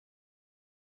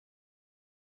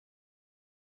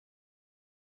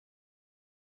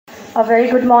A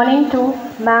very good morning to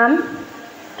ma'am,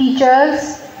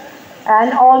 teachers,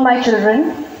 and all my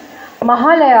children.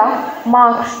 Mahalaya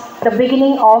marks the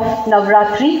beginning of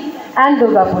Navratri and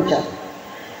Durga Puja.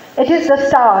 It is the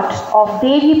start of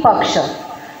Devi Paksha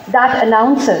that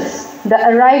announces the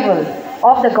arrival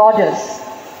of the goddess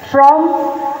from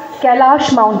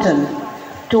Kailash mountain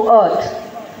to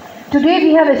earth. Today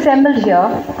we have assembled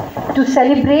here to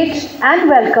celebrate and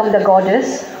welcome the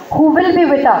goddess who will be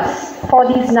with us for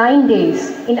these 9 days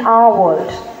in our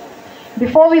world.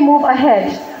 Before we move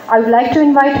ahead, I would like to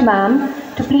invite ma'am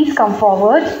to please come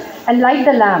forward and light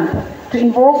the lamp to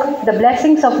invoke the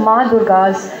blessings of Ma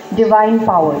Durga's divine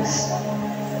powers.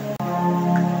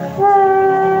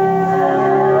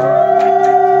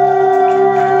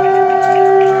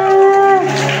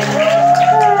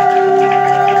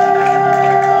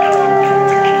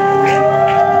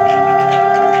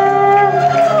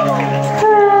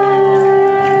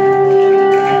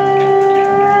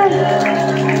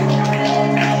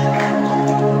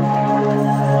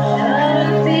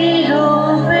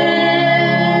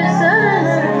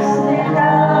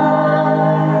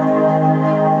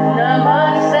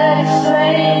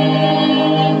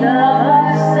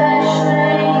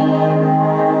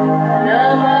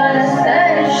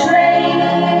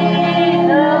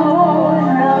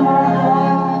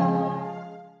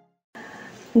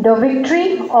 The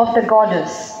victory of the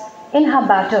goddess in her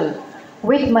battle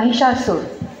with Mahishasur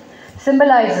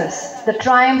symbolizes the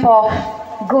triumph of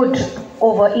good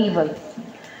over evil.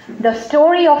 The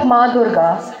story of Ma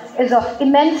Durga is of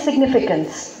immense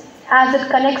significance as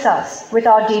it connects us with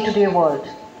our day-to-day world.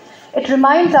 It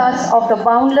reminds us of the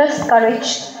boundless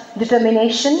courage,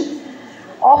 determination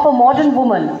of a modern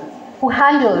woman who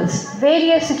handles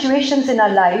various situations in her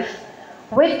life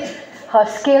with her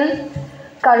skill,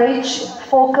 courage,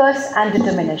 focus and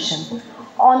determination.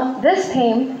 On this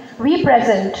theme, we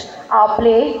present our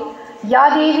play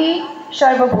Ya Devi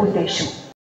Sarvabhuteshu.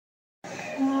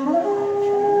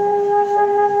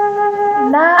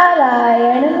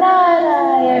 Narayana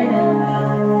Narayana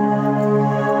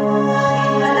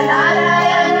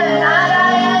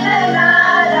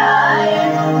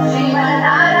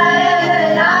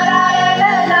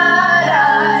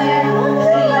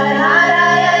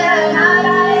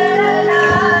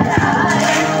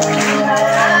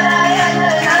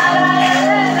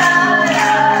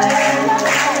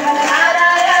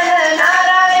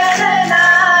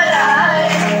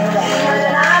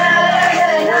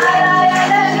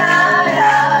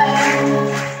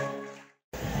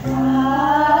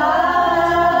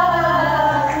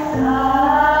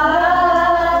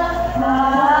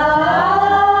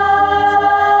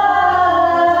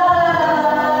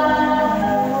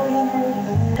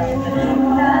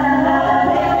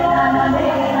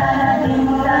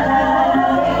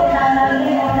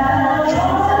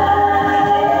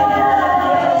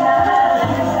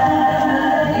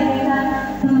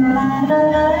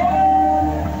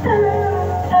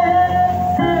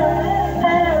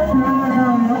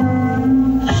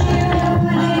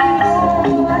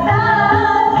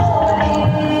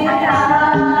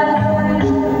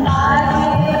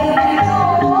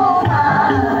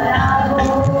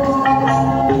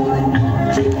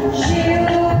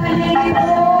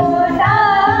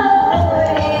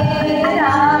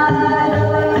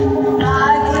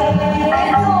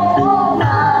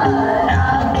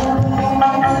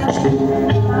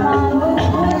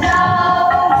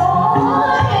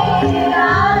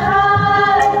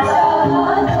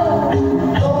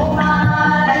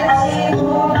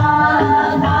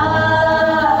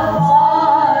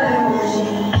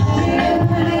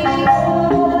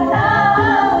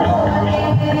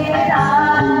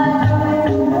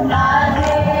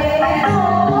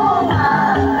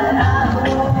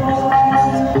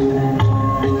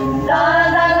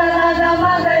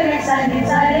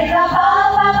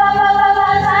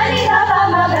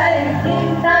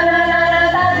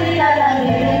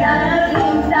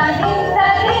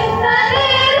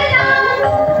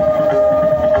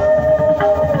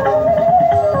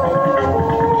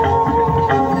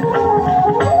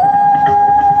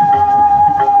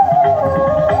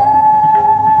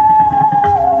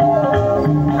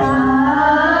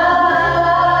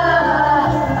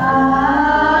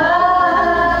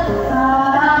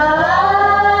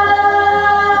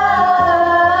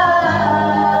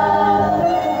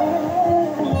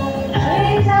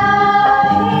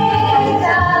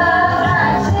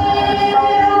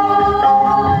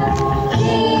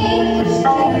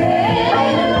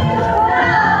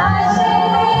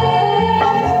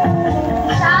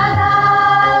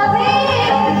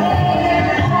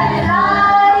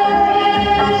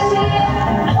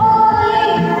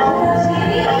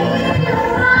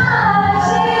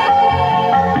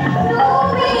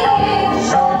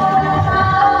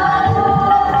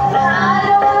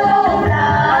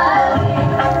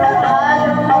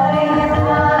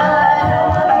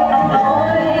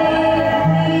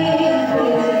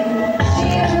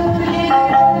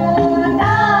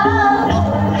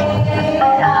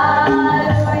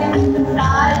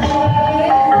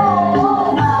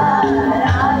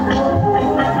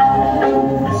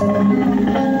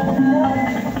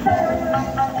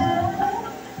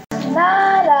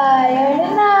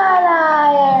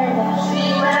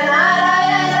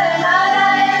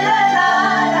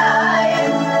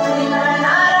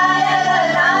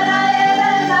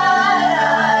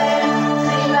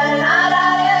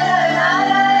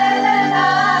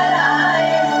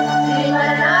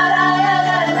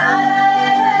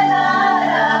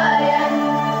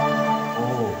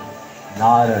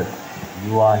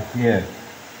You are here.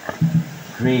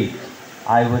 Great.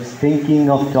 I was thinking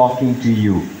of talking to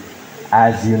you.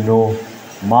 As you know,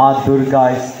 Ma Durga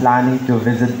is planning to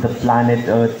visit the planet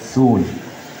Earth soon.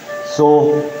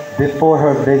 So, before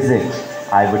her visit,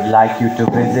 I would like you to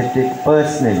visit it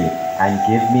personally and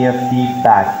give me a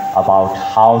feedback about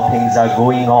how things are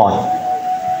going on.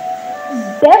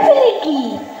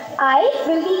 Definitely, I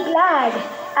will be glad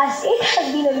as it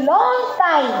has been a long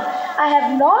time I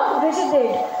have not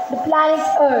visited the planet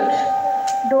Earth.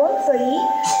 Don't worry,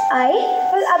 I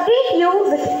will update you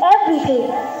with everything.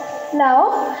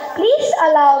 Now, please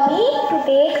allow me to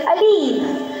take a leave.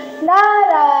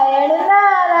 Narayan,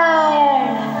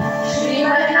 Narayan.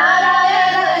 Srimad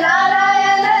Narayan,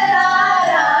 Narayan,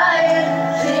 Narayan.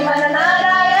 Srimad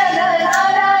Narayan,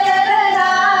 Narayan,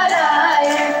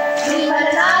 Narayan. Srimad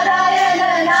Narayan,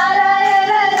 Narayan,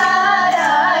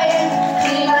 Narayan.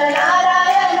 Srimad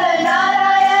Narayan,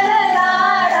 Narayan,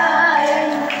 Narayan.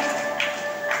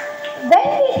 When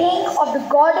we think of the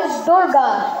goddess Durga,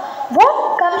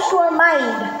 what comes to our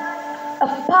mind? A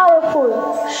powerful,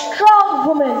 strong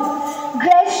woman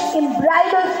dressed in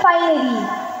bridal finery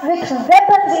with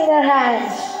weapons in her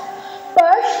hands,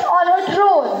 perched on her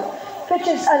throne, which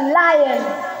is a lion,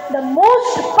 the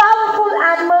most powerful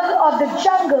animal of the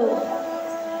jungle.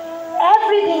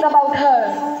 Everything about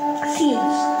her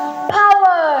seems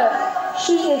power.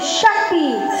 She is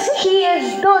Shakti. She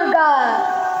is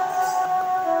Durga.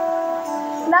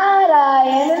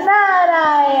 Narayan,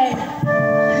 Narayan.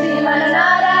 Srimad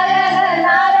Narayan,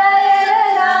 Narayan,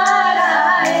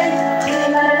 Narayan.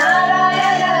 Srimad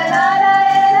Narayan,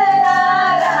 Narayan,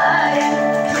 Narayan.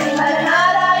 Srimad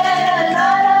Narayan,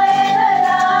 Narayan,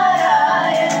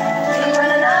 Narayan.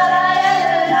 Srimad Narayan,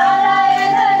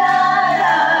 Narayan,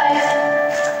 Narayan.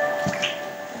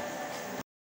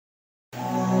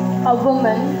 A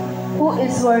woman who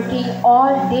is working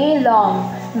all day long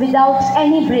without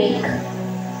any break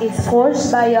is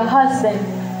forced by her husband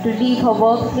to leave her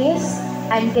workplace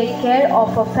and take care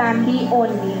of her family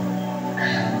only.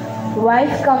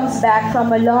 Wife comes back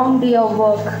from a long day of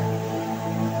work.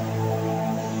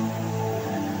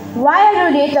 Why are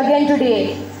you late again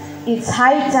today? It's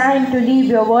high time to leave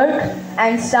your work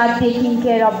and start taking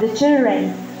care of the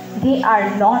children. They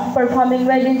are not performing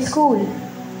well in school.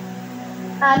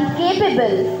 I'm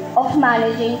capable of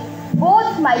managing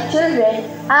both my children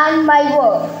and my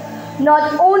work.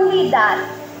 Not only that,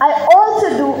 I also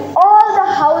do all the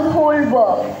household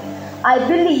work. I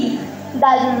believe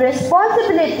that the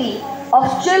responsibility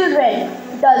of children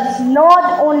does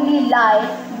not only lie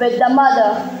with the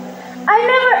mother. I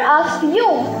never asked you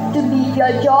to leave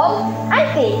your job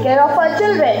and take care of our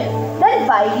children. Then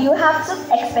why do you have such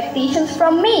expectations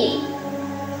from me?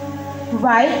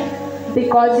 Why?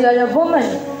 Because you are a woman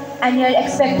and you are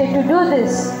expected to do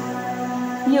this.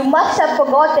 You must have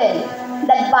forgotten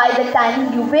that by the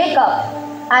time you wake up,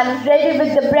 I'm ready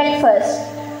with the breakfast,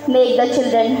 make the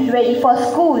children ready for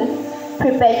school,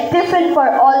 prepare tiffin for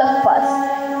all of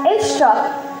us, instruct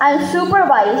and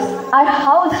supervise our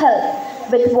house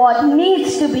help with what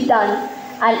needs to be done,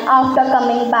 and after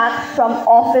coming back from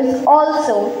office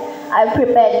also, I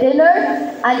prepare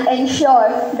dinner and ensure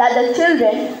that the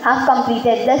children have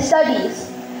completed their studies.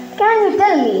 Can you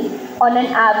tell me, on an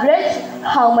average,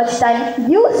 how much time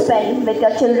you spend with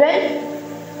your children?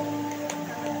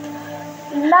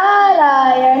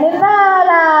 Narayan,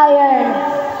 Narayan.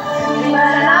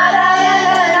 Srimad Narayan,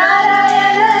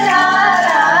 Narayan,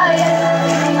 Narayan.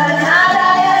 Srimad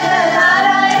Narayan,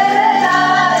 Narayan,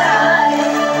 Narayan.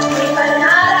 Srimad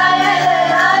Narayan,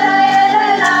 Narayan,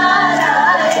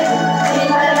 Narayan.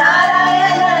 Srimad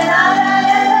Narayan,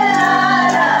 Narayan,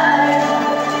 Narayan.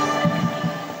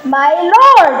 My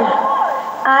Lord,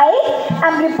 I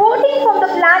am reporting from the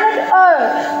planet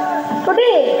Earth.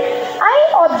 Today, I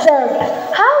observed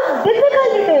how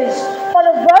difficult it is for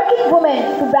a working woman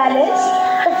to balance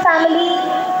her family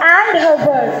and her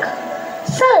work.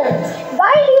 Sir,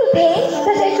 why do you think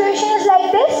the situation is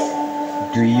like this?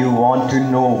 Do you want to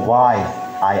know why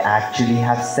I actually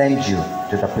have sent you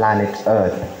to the planet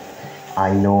Earth?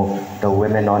 I know the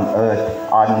women on Earth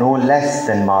are no less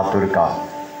than Ma Durga.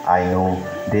 I know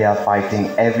they are fighting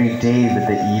every day with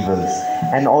the evils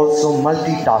and also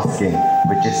multitasking,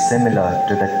 which is similar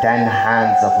to the 10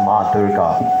 hands of Ma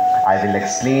Durga. I will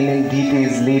explain in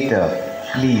details later.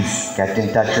 Please get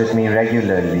in touch with me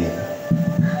regularly.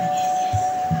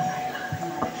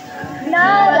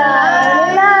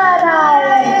 Narayan,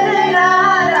 Narayan,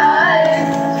 Narayan.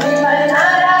 Srimad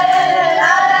Narayan,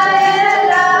 Narayan,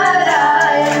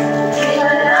 Narayan.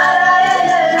 Srimad Narayan,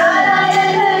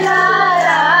 Narayan,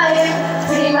 Narayan.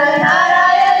 Srimad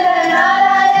Narayan,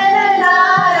 Narayan,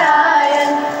 Narayan.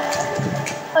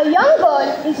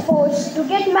 to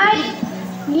get married,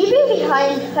 leaving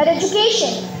behind her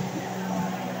education.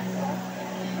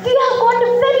 We have got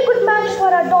a very good match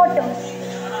for our daughter.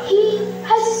 He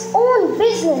has his own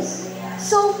business.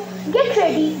 So get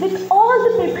ready with all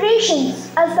the preparations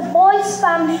as the boy's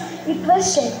family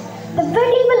requested. The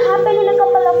wedding will happen in a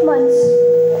couple of months.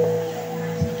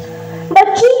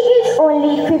 But she is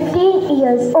only 15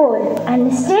 years old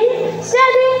and still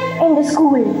studying in the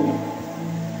school.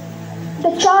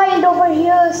 The child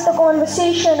overhears the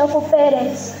conversation of her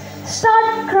parents,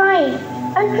 start crying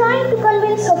and trying to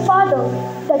convince her father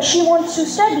that she wants to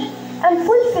study and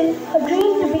fulfill her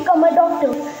dream to become a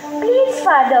doctor. Please,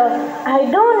 father, I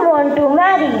don't want to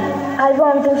marry. I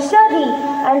want to study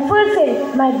and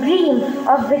fulfill my dream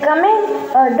of becoming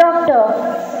a doctor.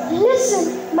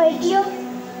 Listen, my dear,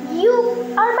 you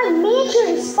are my major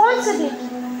responsibility.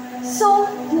 So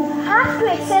you have to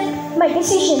accept my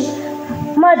decision.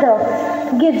 Mother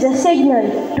gives a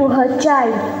signal to her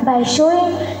child by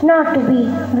showing not to be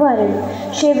worried.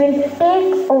 She will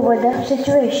take over the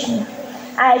situation.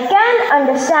 I can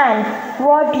understand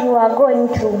what you are going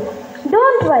through.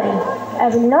 Don't worry, I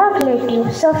will not let you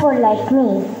suffer like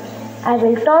me. I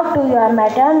will talk to your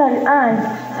maternal aunt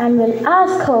and will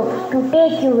ask her to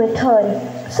take you with her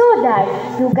so that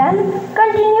you can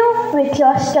continue with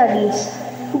your studies.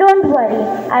 Don't worry,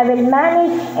 I will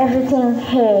manage everything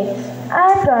here.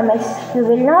 I promise you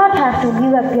will not have to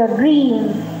give up your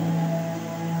dream.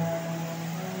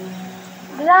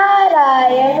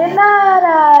 Narayan,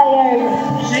 Narayan,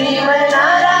 Srimad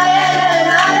Narayan,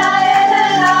 Narayan,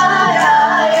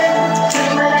 Narayan,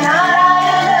 Srimad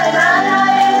Narayan,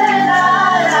 Narayan,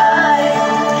 Narayan,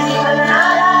 Srimad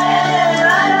Narayan,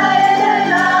 Narayan,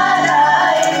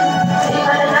 Narayan,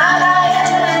 Srimad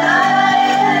Narayan,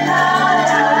 Narayan,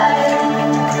 Narayan.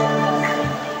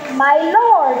 My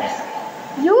Lord,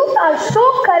 you are so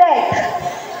correct.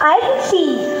 I can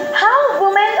see how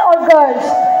women or girls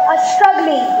are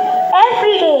struggling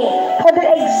every day for their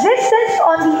existence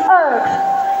on the earth.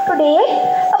 Today,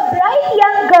 a bright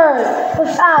young girl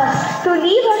was asked to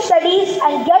leave her studies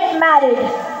and get married.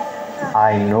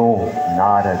 I know,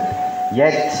 Narad.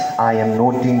 Yet I am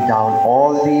noting down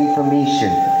all the information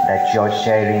that you're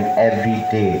sharing every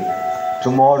day.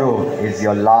 Tomorrow is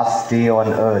your last day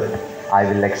on earth. I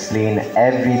will explain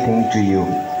everything to you.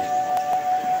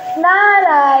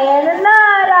 Narayan,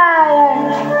 Narayan,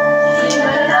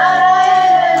 Srimad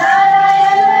Narayan,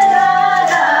 Narayan,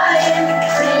 Narayan,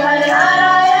 Srimad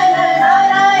Narayan,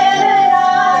 Narayan,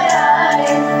 Narayan,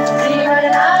 Srimad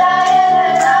Narayan,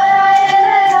 Narayan,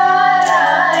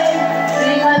 Narayan,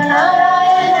 Srimad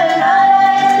Narayan,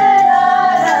 Narayan,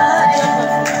 Narayan.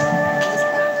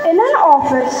 In an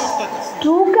office,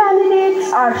 two candidates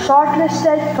are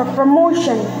shortlisted for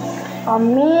promotion, a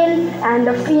male and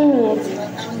a female.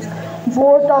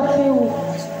 Both of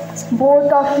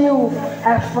you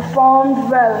have performed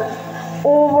well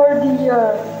over the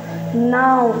year.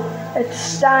 Now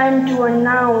it's time to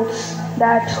announce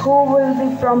that who will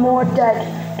be promoted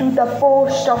to the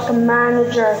post of the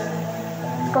manager.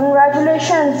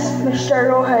 Congratulations, Mr.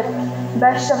 Rohit.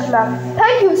 Best of luck.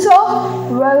 Thank you, sir.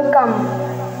 Welcome.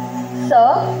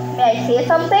 Sir, may I say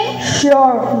something?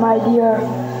 Sure, my dear.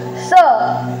 Sir,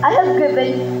 I have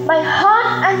given my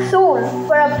heart and soul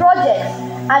for a project,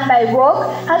 and my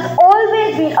work has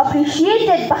always been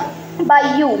appreciated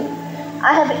by you.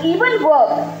 I have even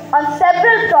worked on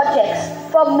several projects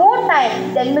for more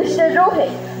time than Mr.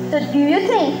 Rohit. So do you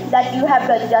think that you have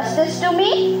done justice to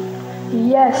me?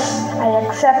 Yes, I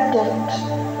accept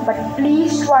it. But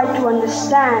please try to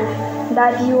understand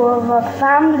that you have a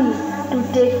family to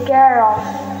take care of.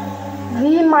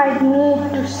 We might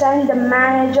need to send the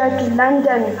manager to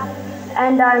London,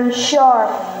 and I'm sure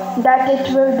that it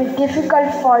will be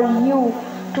difficult for you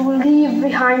to leave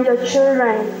behind your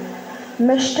children.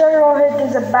 Mr. Rohit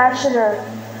is a bachelor,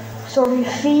 so we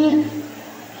feel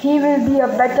he will be a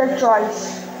better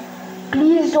choice.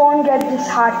 Please don't get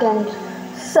disheartened.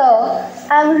 Sir,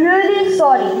 I'm really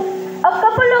sorry. A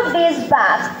couple of days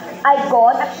back, I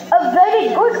got a very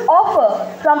good offer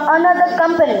from another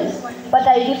company, but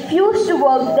I refused to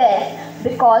work there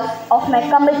because of my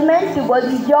commitment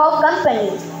towards your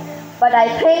company. But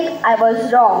I think I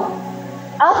was wrong.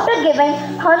 After giving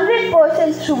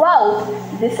 100% throughout,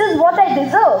 this is what I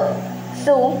deserve.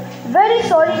 So, very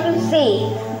sorry to say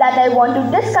that I want to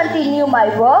discontinue my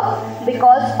work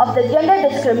because of the gender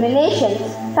discriminations.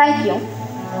 Thank you.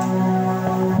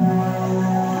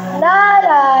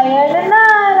 Narayan,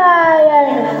 Narayan,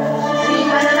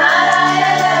 Srimad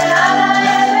Narayan,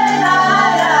 Narayan,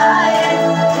 Narayan,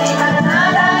 Srimad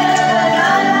Narayan,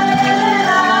 Narayan,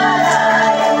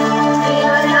 Narayan,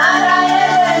 Srimad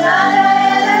Narayan,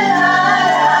 Narayan,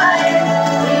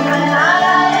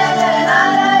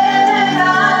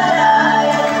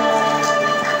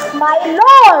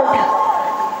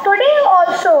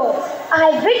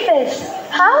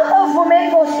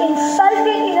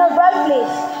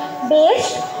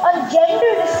 based on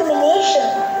gender discrimination.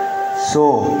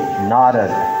 So,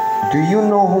 Narad, do you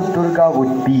know who Durga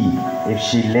would be if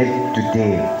she lived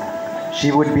today?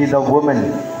 She would be the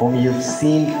woman whom you've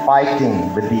seen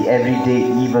fighting with the everyday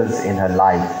evils in her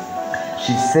life.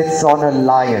 She sits on a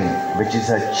lion, which is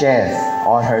her chair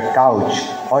or her couch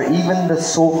or even the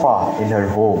sofa in her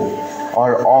home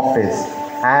or office,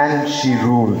 and she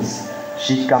rules.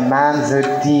 She commands her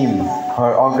team,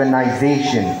 her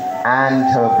organization, and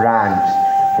her brand.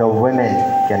 The woman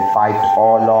can fight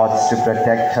all odds to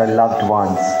protect her loved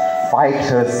ones, fight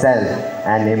herself,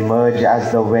 and emerge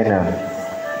as the winner.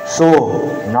 So,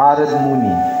 Narad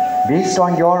Muni, based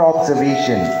on your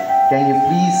observation, can you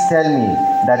please tell me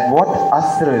that what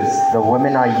astras the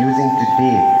women are using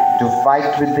today to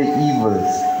fight with the evils,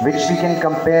 which we can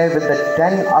compare with the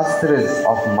 10 astras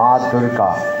of Ma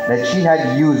Durga that she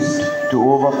had used to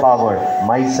overpower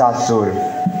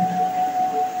Mahishasur?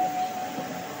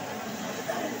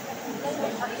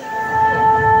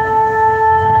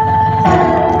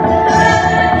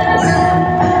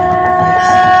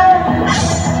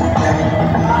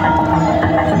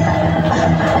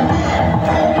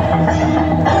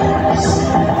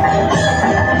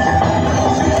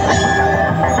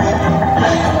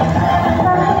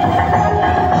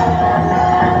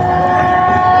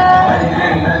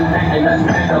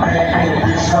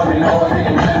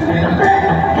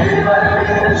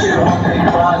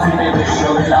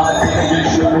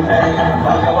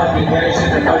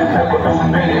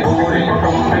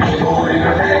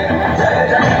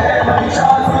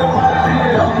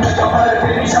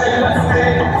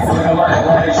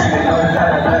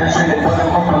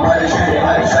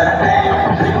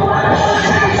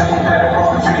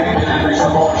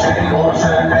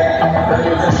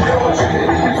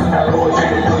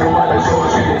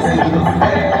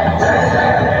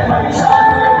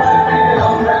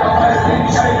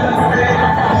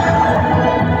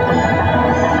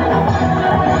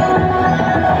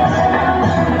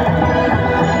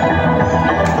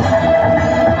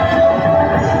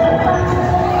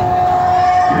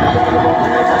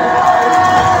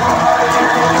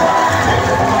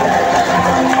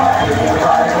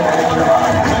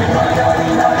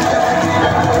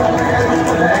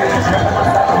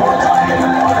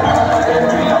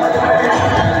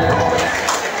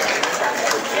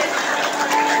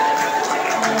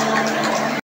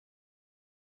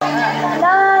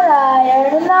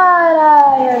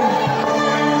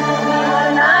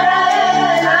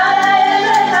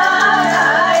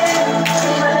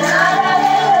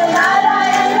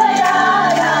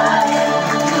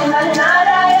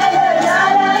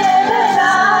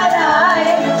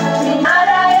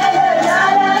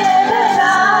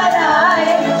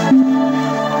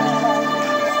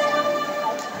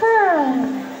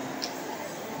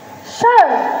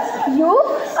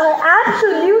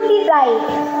 Absolutely right.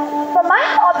 From my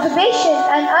observation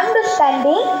and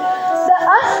understanding, the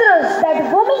astras that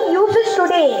women uses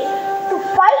today to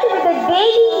fight with the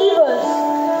daily evils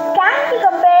can be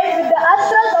compared with the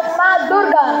astras of Ma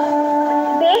Durga.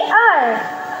 They are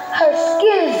her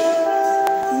skills,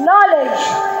 knowledge,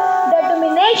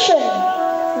 determination,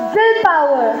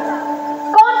 willpower,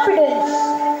 confidence,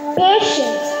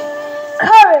 patience,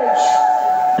 courage,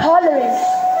 tolerance,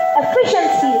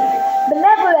 efficiency,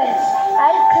 benevolence,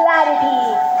 and clarity.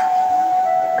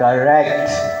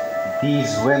 Correct.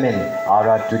 These women are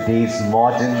our today's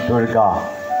modern Durga.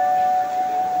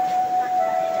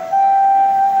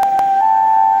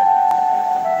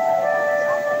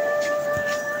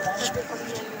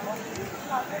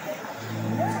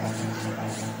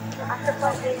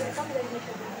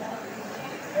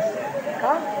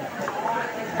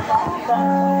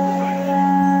 Huh?